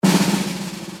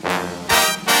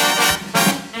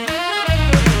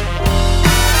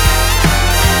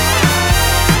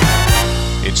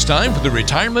time for the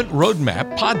Retirement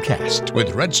Roadmap Podcast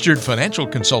with registered financial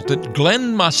consultant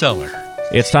Glenn Mosseller.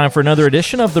 It's time for another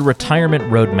edition of the Retirement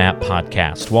Roadmap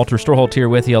Podcast. Walter Storholt here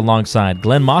with you alongside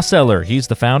Glenn Mosseller. He's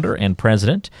the founder and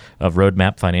president of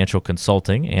Roadmap Financial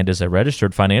Consulting and is a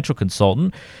registered financial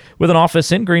consultant with an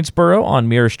office in Greensboro on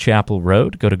Mears Chapel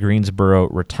Road. Go to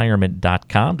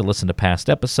greensbororetirement.com to listen to past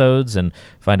episodes and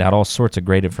find out all sorts of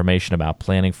great information about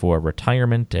planning for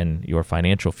retirement and your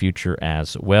financial future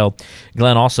as well.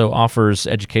 Glenn also offers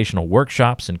educational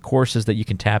workshops and courses that you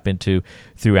can tap into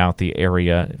throughout the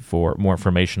area. For more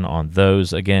information on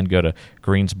those, again, go to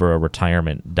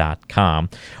greensbororetirement.com.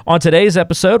 On today's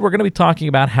episode, we're going to be talking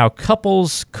about how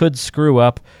couples could screw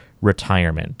up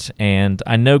retirement. And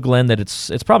I know, Glenn, that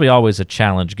it's probably always a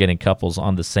challenge getting couples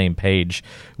on the same page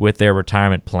with their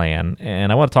retirement plan.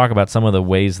 And I want to talk about some of the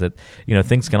ways that,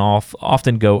 things can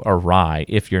often go awry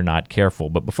if you're not careful.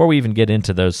 But before we even get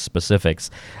into those specifics,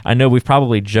 I know we've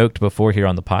probably joked before here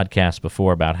on the podcast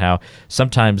before about how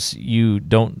sometimes you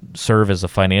don't serve as a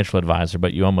financial advisor,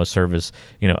 but you almost serve as,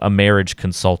 a marriage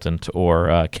consultant or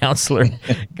a counselor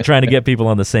trying to get people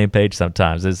on the same page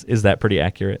sometimes. Is that pretty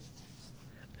accurate?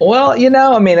 Well,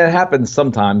 it happens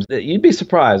sometimes. You'd be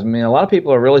surprised. A lot of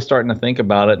people are really starting to think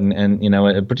about it, and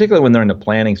particularly when they're in the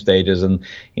planning stages, and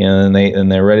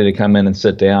they're ready to come in and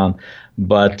sit down.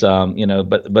 But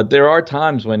there are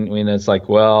times when it's like,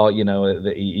 well,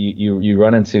 you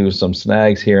run into some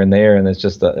snags here and there, and it's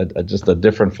just a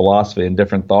different philosophy and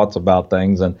different thoughts about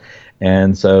things,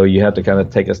 and so you have to kind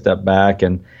of take a step back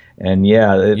and you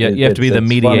have to be the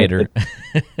mediator.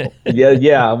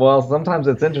 Yeah. Well, sometimes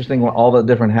it's interesting all the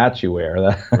different hats you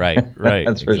wear. Right.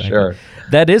 That's for sure.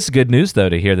 That is good news, though,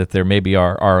 to hear that there maybe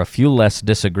are a few less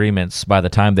disagreements by the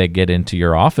time they get into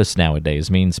your office nowadays.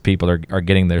 Means people are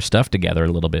getting their stuff together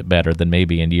a little bit better than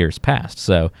maybe in years past.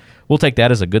 So we'll take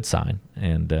that as a good sign.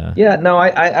 And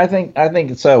I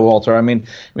think so, Walter. I mean,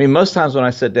 most times when I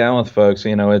sit down with folks,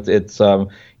 I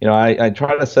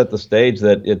try to set the stage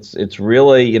that it's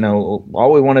really,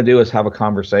 all we want to do is have a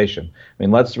conversation.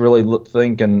 Let's really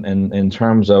think in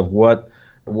terms of what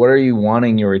are you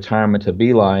wanting your retirement to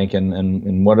be like,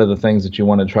 and what are the things that you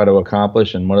want to try to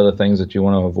accomplish, and what are the things that you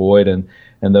want to avoid, and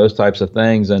those types of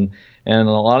things. And a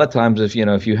lot of times, if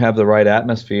you have the right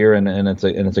atmosphere and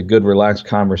it's a good relaxed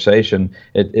conversation,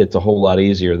 it's a whole lot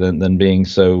easier than being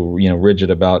so rigid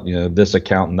about this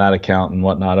account and that account and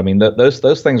whatnot.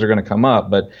 Those things are going to come up,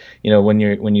 but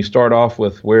when you start off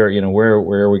with where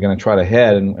are we going to try to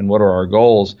head, and what are our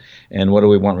goals, and what do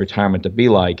we want retirement to be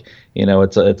like,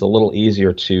 it's a little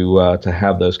easier to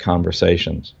have those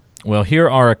conversations. Well, here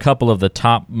are a couple of the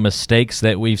top mistakes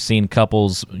that we've seen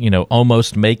couples,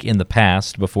 almost make in the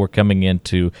past before coming in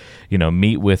to,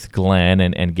 meet with Glenn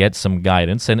and get some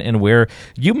guidance, and where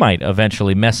you might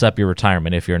eventually mess up your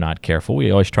retirement if you're not careful.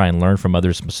 We always try and learn from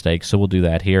others' mistakes, so we'll do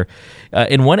that here.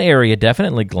 In one area,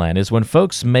 definitely, Glenn, is when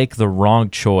folks make the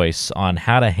wrong choice on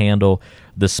how to handle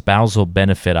the spousal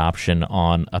benefit option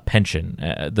on a pension.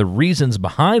 The reasons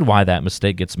behind why that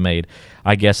mistake gets made,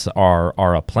 I guess,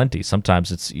 are aplenty.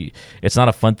 Sometimes it's not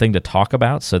a fun thing to talk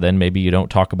about, so then maybe you don't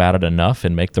talk about it enough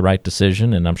and make the right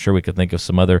decision, and I'm sure we could think of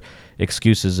some other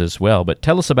excuses as well. But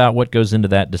tell us about what goes into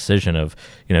that decision of,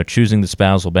 choosing the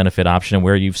spousal benefit option and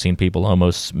where you've seen people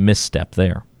almost misstep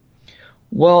there.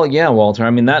 Well, yeah, Walter.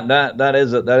 That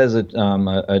is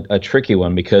a tricky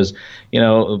one, because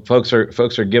folks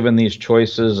are given these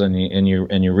choices, and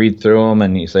you read through them,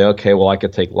 and you say, okay, well, I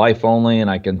could take life only, and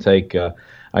I can take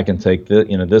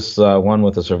this one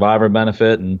with a survivor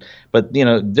benefit, but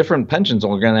different pensions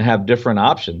are going to have different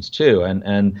options too,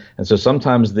 and so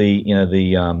sometimes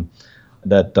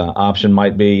that option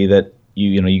might be that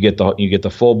you get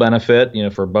the full benefit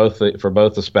for both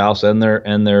the spouse and their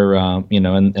and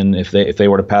if they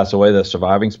were to pass away, the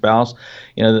surviving spouse,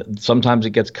 sometimes it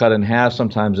gets cut in half,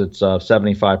 sometimes it's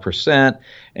 75%,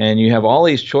 and you have all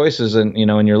these choices, and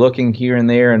and you're looking here and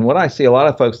there, and what I see a lot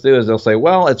of folks do is they'll say,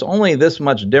 well, it's only this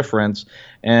much difference,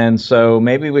 and so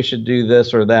maybe we should do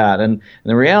this or that. And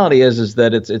the reality is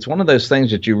that it's one of those things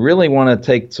that you really want to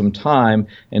take some time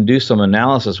and do some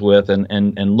analysis with,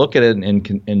 and look at it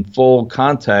in full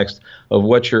context of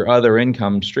what your other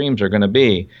income streams are going to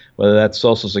be, whether that's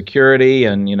Social Security,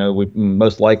 and we're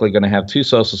most likely going to have 2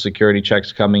 Social Security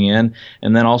checks coming in,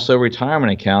 and then also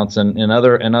retirement accounts and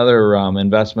other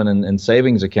investment and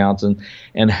savings accounts,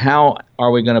 and how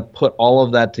are we going to put all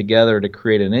of that together to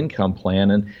create an income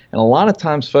plan. And a lot of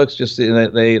times folks just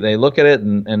they look at it,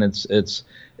 and it's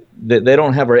they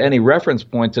don't have any reference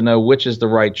point to know which is the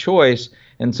right choice,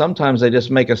 and sometimes they just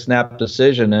make a snap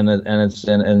decision, and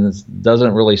it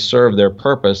doesn't really serve their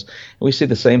purpose. We see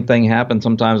the same thing happen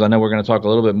sometimes. I know we're going to talk a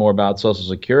little bit more about Social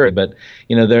Security, but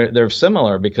they're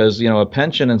similar, because a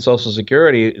pension and Social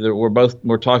Security,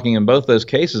 we're talking in both those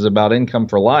cases about income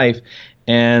for life.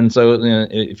 And so,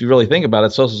 if you really think about it,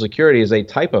 Social Security is a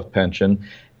type of pension,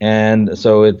 and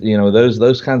so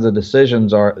those kinds of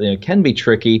decisions can be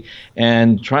tricky.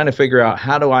 And trying to figure out,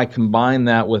 how do I combine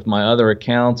that with my other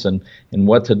accounts, and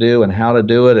what to do and how to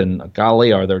do it, and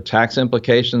golly, are there tax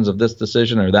implications of this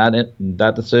decision or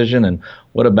that decision, and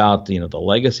what about the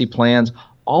legacy plans?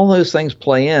 All those things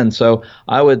play in. So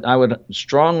I would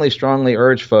strongly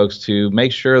urge folks to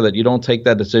make sure that you don't take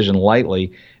that decision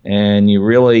lightly, and you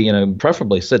really,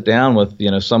 preferably sit down with,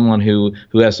 someone who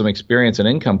has some experience in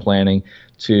income planning,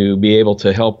 to be able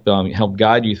to help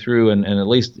guide you through, and at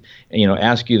least,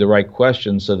 ask you the right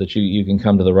questions, so that you can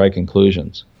come to the right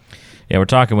conclusions. Yeah, we're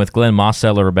talking with Glenn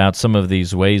Mosseller about some of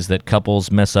these ways that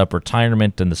couples mess up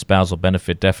retirement, and the spousal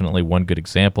benefit, definitely one good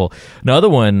example. Another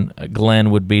one, Glenn,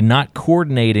 would be not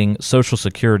coordinating Social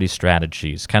Security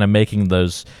strategies, kind of making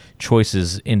those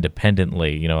choices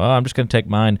independently. I'm just going to take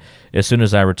mine as soon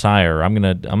as I retire. I'm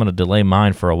going to delay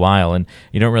mine for a while, and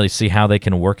you don't really see how they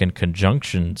can work in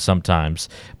conjunction sometimes.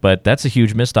 But that's a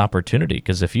huge missed opportunity,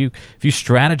 because if you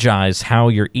strategize how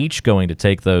you're each going to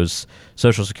take those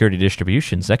Social Security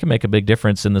distributions, that can make a big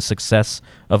difference in the success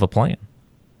of a plan.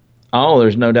 Oh,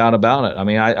 there's no doubt about it. I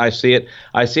mean, I see it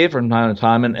from time to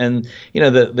time, and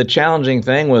the challenging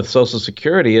thing with Social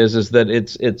Security is that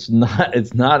it's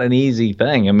not an easy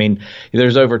thing. I mean,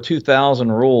 there's over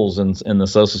 2,000 rules in the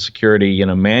Social Security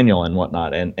manual and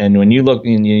whatnot, and when you look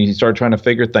and you start trying to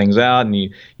figure things out, and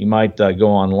you might go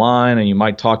online, and you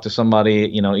might talk to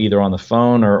somebody either on the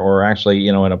phone or actually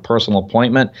in a personal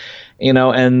appointment.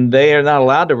 And they are not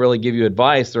allowed to really give you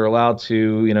advice. They're allowed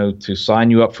to, to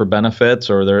sign you up for benefits,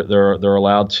 or they're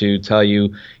allowed to tell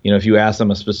you, if you ask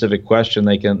them a specific question,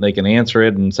 they can answer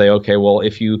it and say, okay, well,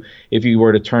 if you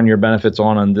were to turn your benefits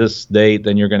on this date,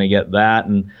 then you're going to get that.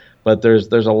 But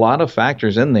there's a lot of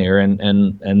factors in there,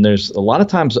 and there's a lot of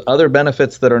times other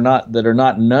benefits that are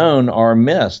not known are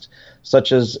missed,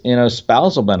 such as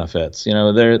spousal benefits.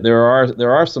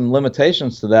 There are some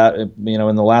limitations to that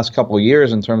in the last couple of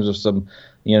years, in terms of some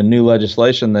new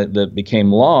legislation that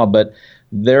became law, but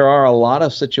there are a lot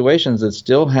of situations that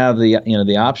still have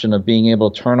the option of being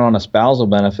able to turn on a spousal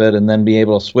benefit and then be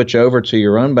able to switch over to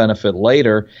your own benefit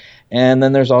later. And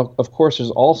then there's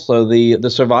also the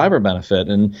survivor benefit,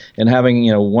 and having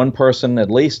one person at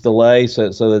least delay so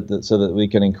that we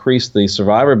can increase the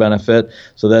survivor benefit,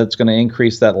 so that it's going to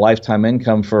increase that lifetime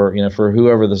income for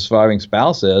whoever the surviving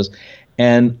spouse is.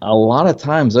 And a lot of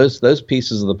times those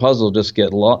pieces of the puzzle just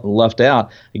get left out.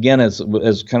 Again, as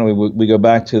kind of we go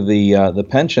back to the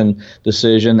pension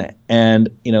decision,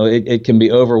 and it can be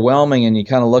overwhelming, and you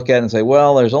kind of look at it and say,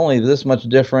 well, there's only this much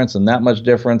difference and that much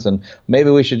difference, and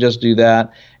maybe we should just do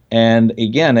that. And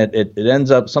again, it ends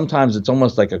up, sometimes it's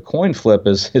almost like a coin flip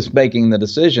is making the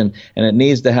decision, and it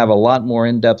needs to have a lot more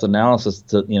in-depth analysis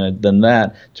than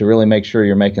that, to really make sure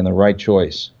you're making the right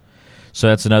choice. So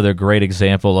that's another great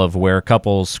example of where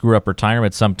couples screw up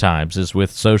retirement sometimes, is with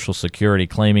Social Security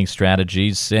claiming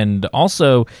strategies, and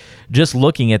also just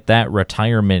looking at that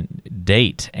retirement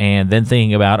date and then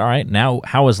thinking about, all right, now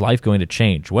how is life going to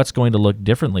change? What's going to look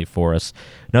differently for us?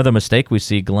 Another mistake we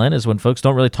see, Glenn, is when folks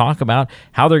don't really talk about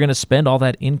how they're going to spend all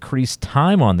that increased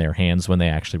time on their hands when they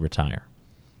actually retire.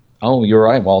 Oh, you're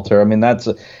right, Walter. I mean, that's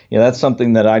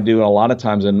something that I do a lot of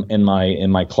times in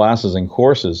my classes and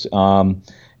courses.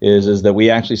 Is that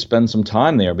we actually spend some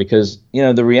time there, because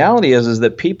the reality is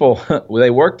that people,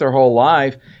 they work their whole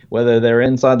life, whether they're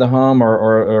inside the home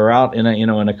or out in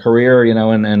a career,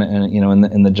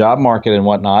 in the job market and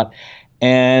whatnot,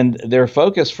 and they're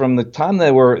focused from the time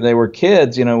they were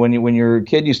kids. When you're a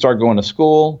kid, you start going to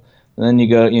school. And then you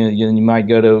go, you might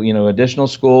go to, additional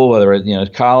school, whether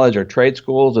it's, college or trade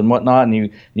schools and whatnot, and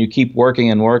you keep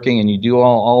working, and you do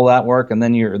all that work, and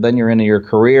then you're into your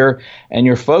career, and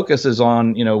your focus is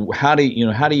on, how do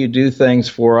you do things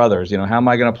for others? How am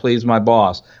I going to please my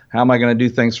boss? How am I going to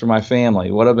do things for my family?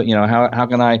 What about, how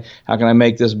can I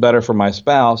make this better for my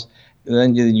spouse? And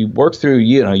then you work through,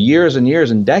 years and years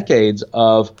and decades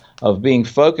of being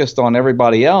focused on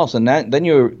everybody else, and then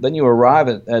you arrive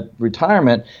at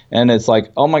retirement, and it's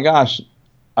like, oh my gosh,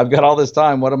 I've got all this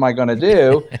time. What am I going to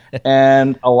do?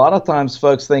 And a lot of times,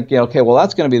 folks think, okay, well,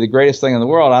 that's going to be the greatest thing in the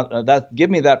world. Give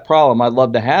me that problem. I'd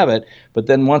love to have it. But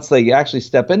then once they actually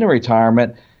step into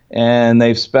retirement, and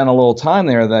they've spent a little time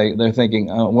there, they're thinking,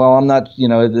 well, I'm not,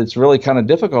 it's really kind of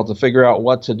difficult to figure out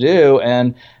what to do,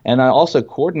 and I also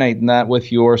coordinating that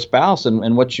with your spouse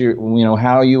and what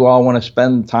how you all want to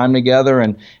spend time together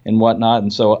and whatnot.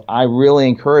 And so I really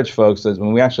encourage folks that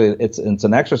when it's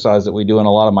an exercise that we do in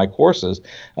a lot of my courses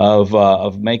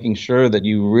of making sure that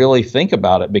you really think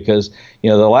about it, because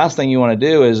the last thing you want to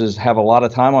do is have a lot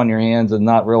of time on your hands and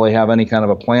not really have any kind of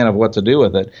a plan of what to do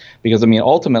with it, because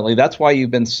ultimately that's why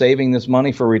you've been saving this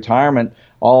money for retirement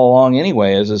all along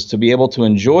anyway, is to be able to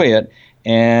enjoy it.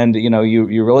 And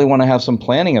you really want to have some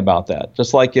planning about that.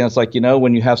 Just like it's like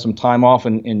when you have some time off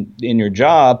in your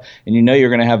job and you're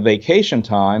going to have vacation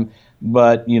time,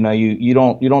 but you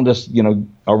don't just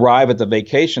arrive at the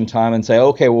vacation time and say,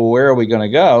 okay, well, where are we going to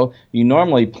go? You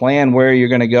normally plan where you're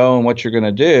going to go and what you're going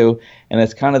to do, and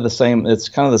it's kind of the same. It's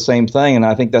kind of the same thing, and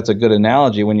I think that's a good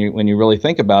analogy when you really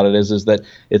think about it. Is that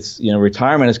it's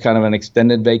retirement is kind of an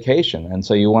extended vacation, and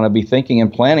so you want to be thinking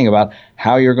and planning about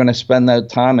how you're going to spend that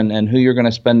time and who you're going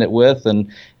to spend it with, and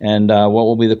what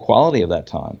will be the quality of that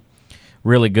time.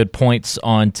 Really good points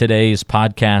on today's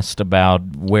podcast about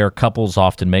where couples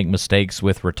often make mistakes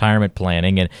with retirement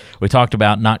planning. And we talked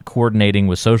about not coordinating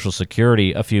with Social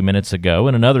Security a few minutes ago.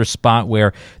 And another spot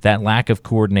where that lack of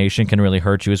coordination can really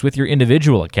hurt you is with your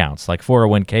individual accounts, like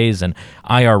 401ks and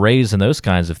IRAs and those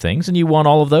kinds of things. And you want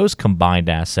all of those combined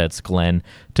assets, Glenn,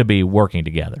 to be working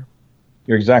together.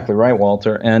 You're exactly right,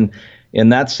 Walter. And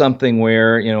that's something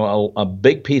where a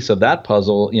big piece of that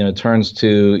puzzle turns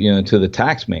to the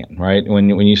tax man, right? When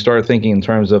you start thinking in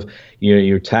terms of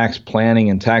your tax planning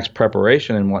and tax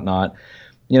preparation and whatnot,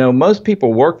 most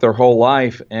people work their whole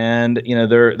life, and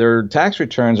their tax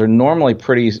returns are normally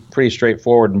pretty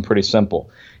straightforward and pretty simple.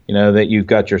 That you've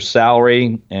got your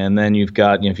salary, and then you've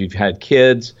got if you've had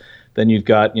kids, then you've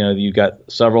got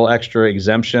several extra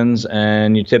exemptions,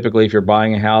 and you typically, if you're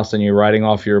buying a house, then you're writing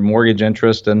off your mortgage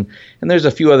interest, and there's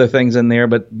a few other things in there,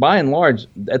 but by and large,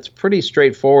 that's pretty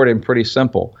straightforward and pretty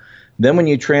simple. Then when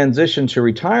you transition to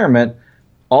retirement,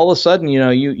 all of a sudden,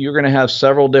 you're going to have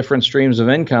several different streams of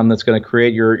income that's going to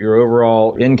create your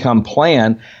overall income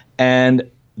plan, and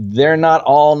they're not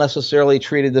all necessarily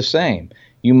treated the same.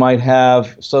 You might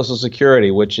have Social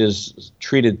Security, which is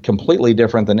treated completely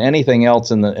different than anything else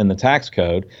in the tax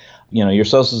code. Your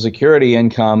Social Security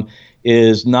income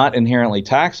is not inherently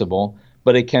taxable,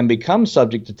 but it can become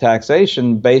subject to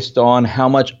taxation based on how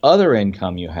much other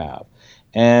income you have.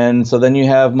 And so then you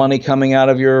have money coming out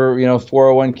of your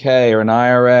 401k or an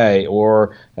IRA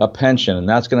or a pension, and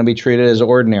that's going to be treated as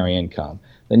ordinary income.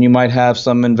 Then you might have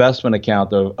some investment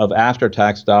account of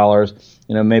after-tax dollars.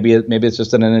 Maybe it's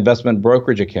just in an investment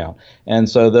brokerage account. And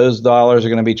so those dollars are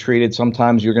going to be treated.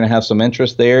 Sometimes you're going to have some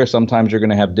interest there. Sometimes you're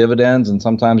going to have dividends, and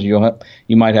sometimes you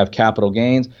might have capital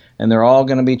gains. And they're all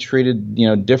going to be treated,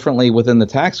 differently within the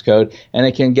tax code. And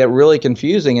it can get really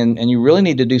confusing. And you really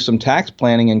need to do some tax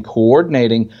planning and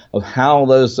coordinating of how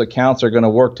those accounts are going to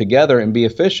work together and be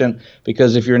efficient.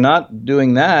 Because if you're not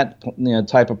doing that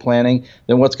type of planning,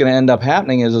 then what's going to end up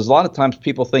happening is a lot of times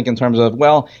people think in terms of,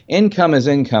 well, income is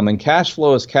income and cash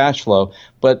flow is cash flow.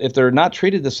 But if they're not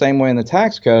treated the same way in the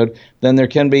tax code, then there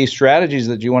can be strategies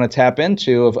that you want to tap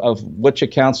into of which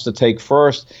accounts to take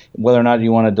first, whether or not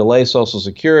you want to delay Social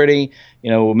Security.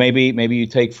 Maybe you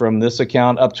take from this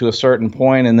account up to a certain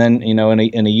point, and then in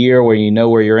a year where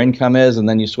where your income is, and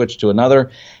then you switch to another.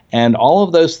 And all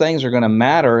of those things are going to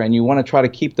matter, and you want to try to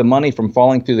keep the money from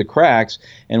falling through the cracks.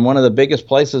 And one of the biggest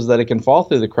places that it can fall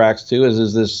through the cracks too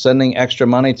is this sending extra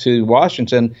money to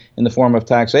Washington in the form of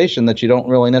taxation that you don't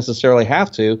really necessarily have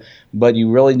to, but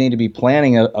you really need to be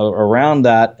planning around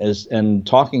that and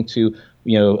talking to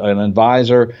an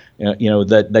advisor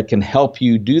that can help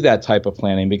you do that type of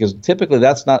planning, because typically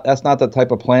that's not the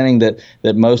type of planning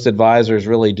that most advisors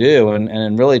really do,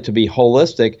 and really to be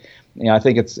holistic. I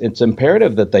think it's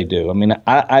imperative that they do.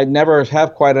 I never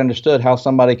have quite understood how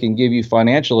somebody can give you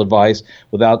financial advice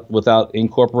without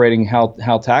incorporating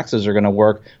how taxes are going to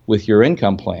work with your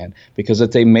income plan, because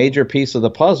it's a major piece of the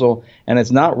puzzle, and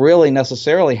it's not really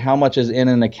necessarily how much is in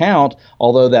an account,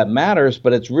 although that matters,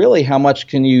 but it's really how much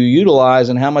can you utilize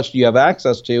and how much do you have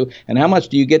access to and how much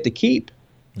do you get to keep.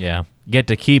 Yeah, get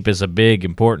to keep is a big,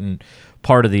 important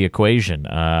part of the equation.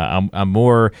 I'm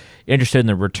more interested in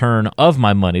the return of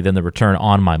my money than the return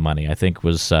on my money, I think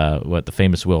was what the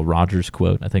famous Will Rogers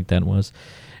quote, I think that was.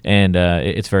 And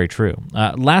it's very true.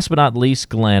 Last but not least,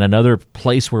 Glenn, another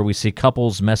place where we see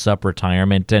couples mess up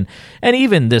retirement, and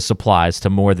even this applies to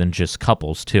more than just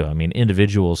couples too. I mean,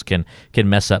 individuals can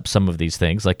mess up some of these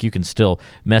things. Like you can still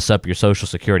mess up your Social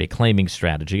Security claiming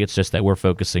strategy. It's just that we're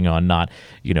focusing on not,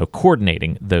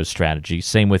 coordinating those strategies.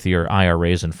 Same with your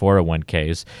IRAs and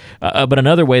 401ks. But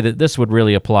another way that this would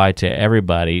really apply to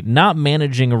everybody, not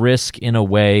managing risk in a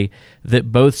way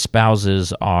that both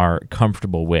spouses are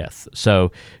comfortable with.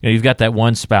 So, you've got that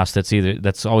one spouse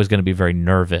that's always going to be very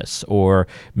nervous, or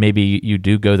maybe you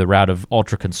do go the route of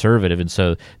ultra conservative, and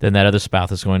so then that other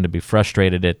spouse is going to be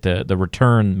frustrated at the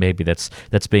return maybe that's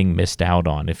being missed out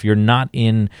on. If you're not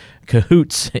in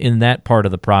cahoots in that part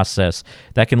of the process,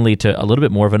 that can lead to a little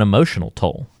bit more of an emotional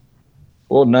toll.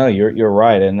 Well, no, you're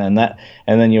right, and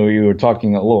then you were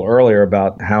talking a little earlier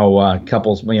about how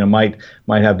couples might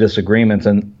have disagreements,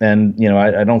 and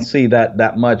I don't see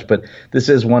that much, but this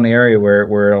is one area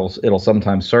where it'll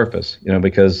sometimes surface,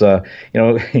 because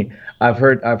I've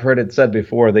heard it said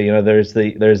before that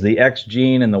there's the X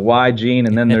gene and the Y gene,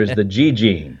 and then there's the G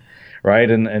gene. Right,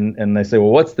 and they say, well,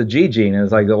 what's the G gene? And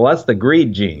it's like, well, that's the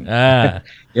greed gene. And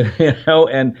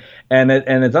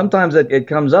sometimes it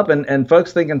comes up, and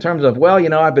folks think in terms of, well,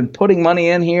 I've been putting money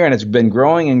in here, and it's been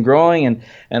growing and growing, and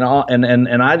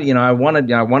I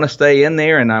want to stay in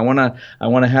there, and I want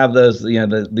to have those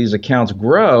these accounts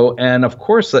grow, and of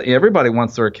course everybody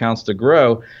wants their accounts to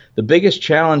grow. The biggest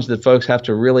challenge that folks have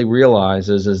to really realize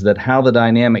is that how the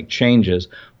dynamic changes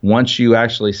once you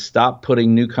actually stop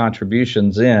putting new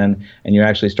contributions in and you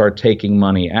actually start taking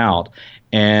money out.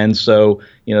 And so,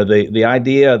 the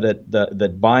idea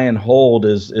that buy and hold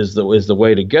is the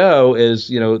way to go is,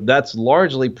 that's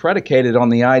largely predicated on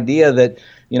the idea that,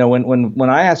 when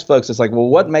I ask folks, it's like, well,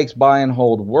 what makes buy and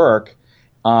hold work?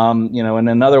 And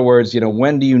in other words,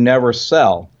 when do you never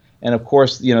sell? And of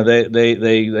course,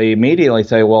 they immediately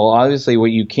say, well, obviously,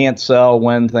 you can't sell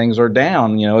when things are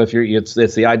down. If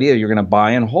it's the idea you're going to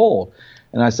buy and hold.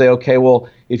 And I say, okay, well,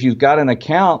 if you've got an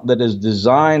account that is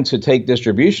designed to take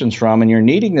distributions from, and you're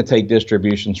needing to take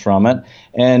distributions from it,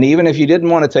 and even if you didn't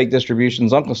want to take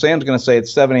distributions, Uncle Sam's going to say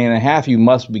it's 70.5, you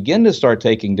must begin to start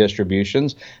taking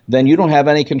distributions, then you don't have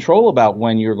any control about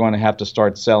when you're going to have to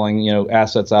start selling,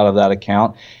 assets out of that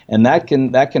account. And that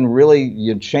can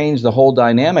really change the whole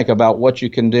dynamic about what you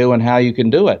can do and how you can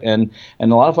do it. And a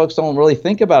lot of folks don't really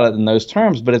think about it in those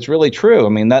terms, but it's really true. I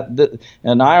mean,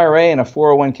 an IRA and a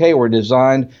 401k were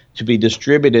designed to be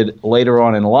distributed later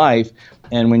on in life,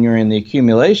 and when you're in the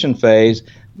accumulation phase,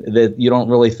 that you don't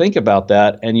really think about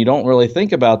that, and you don't really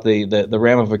think about the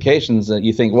ramifications. That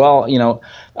you think, well,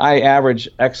 I average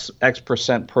X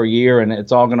percent per year, and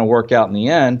it's all going to work out in the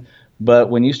end.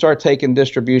 But when you start taking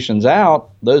distributions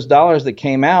out, those dollars that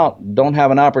came out don't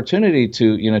have an opportunity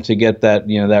to get that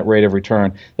that rate of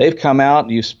return. They've come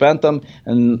out, you spent them,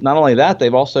 and not only that,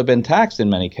 they've also been taxed in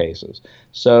many cases.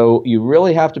 So you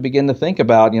really have to begin to think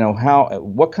about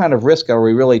what kind of risk are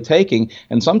we really taking?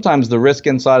 And sometimes the risk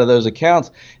inside of those accounts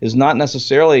is not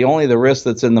necessarily only the risk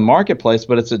that's in the marketplace,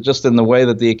 but it's just in the way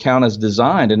that the account is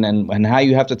designed and how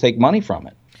you have to take money from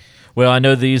it. Well, I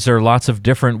know these are lots of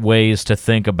different ways to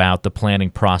think about the planning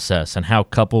process and how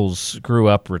couples screw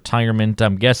up retirement.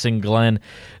 I'm guessing, Glenn,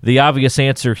 the obvious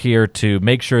answer here to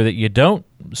make sure that you don't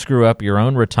screw up your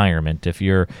own retirement, if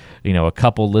you're, a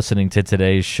couple listening to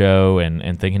today's show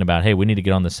and thinking about, hey, we need to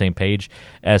get on the same page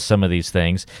as some of these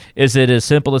things, is it as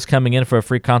simple as coming in for a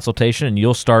free consultation and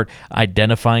you'll start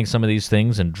identifying some of these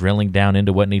things and drilling down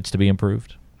into what needs to be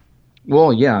improved?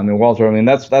 Well, yeah, I mean, Walter,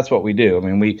 that's what we do. I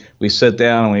mean, we sit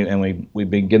down and we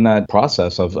begin that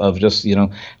process of just,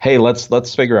 hey,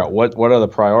 let's figure out what are the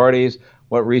priorities,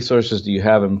 what resources do you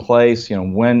have in place,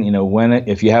 when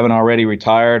if you haven't already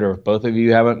retired, or if both of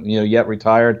you haven't yet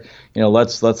retired,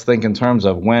 let's think in terms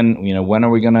of when are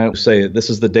we going to say this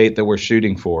is the date that we're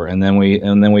shooting for, and then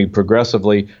we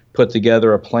progressively put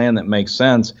together a plan that makes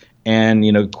sense. And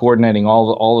coordinating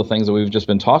all the things that we've just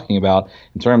been talking about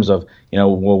in terms of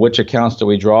well, which accounts do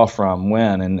we draw from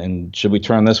when, and should we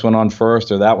turn this one on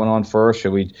first or that one on first?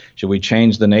 Should we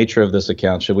change the nature of this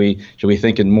account? Should we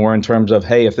think it more in terms of,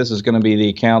 hey, if this is going to be the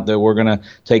account that we're going to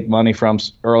take money from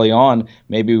early on,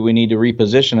 maybe we need to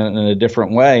reposition it in a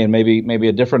different way, and maybe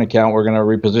a different account we're going to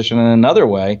reposition in another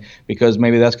way, because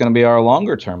maybe that's going to be our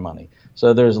longer term money.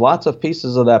 So there's lots of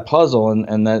pieces of that puzzle,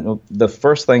 and that the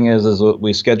first thing is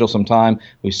we schedule some time,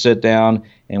 we sit down,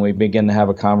 and we begin to have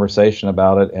a conversation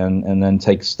about it, and then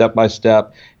take step by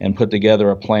step and put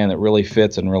together a plan that really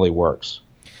fits and really works.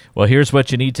 Well, here's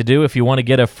what you need to do if you want to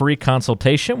get a free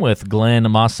consultation with Glenn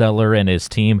Mosseller and his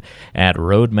team at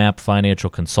Roadmap Financial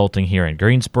Consulting here in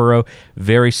Greensboro.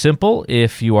 Very simple.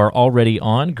 If you are already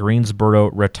on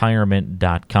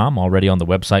GreensboroRetirement.com, already on the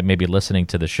website, maybe listening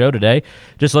to the show today,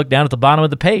 just look down at the bottom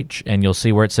of the page and you'll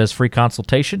see where it says free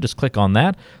consultation. Just click on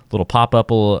that. A little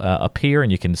pop-up will appear,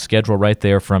 and you can schedule right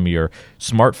there from your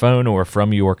smartphone or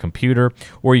from your computer,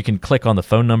 or you can click on the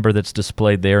phone number that's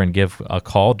displayed there and give a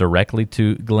call directly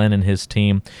to Glenn and his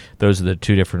team. Those are the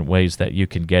two different ways that you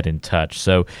can get in touch.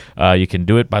 So you can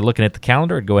do it by looking at the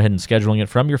calendar and go ahead and scheduling it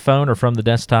from your phone or from the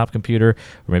desktop computer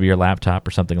or maybe your laptop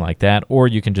or something like that, or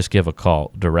you can just give a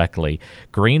call directly.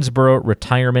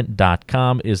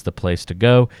 GreensboroRetirement.com is the place to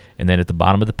go, and then at the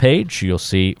bottom of the page, you'll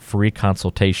see free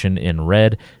consultation in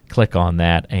red. Click on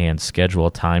that and schedule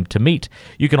a time to meet.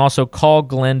 You can also call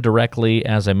Glenn directly,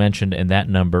 as I mentioned, and that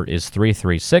number is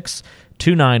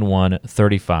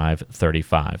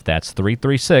 336-291-3535. That's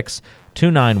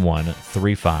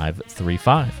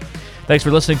 336-291-3535. Thanks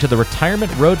for listening to the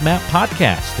Retirement Roadmap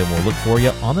Podcast, and we'll look for you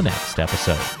on the next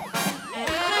episode.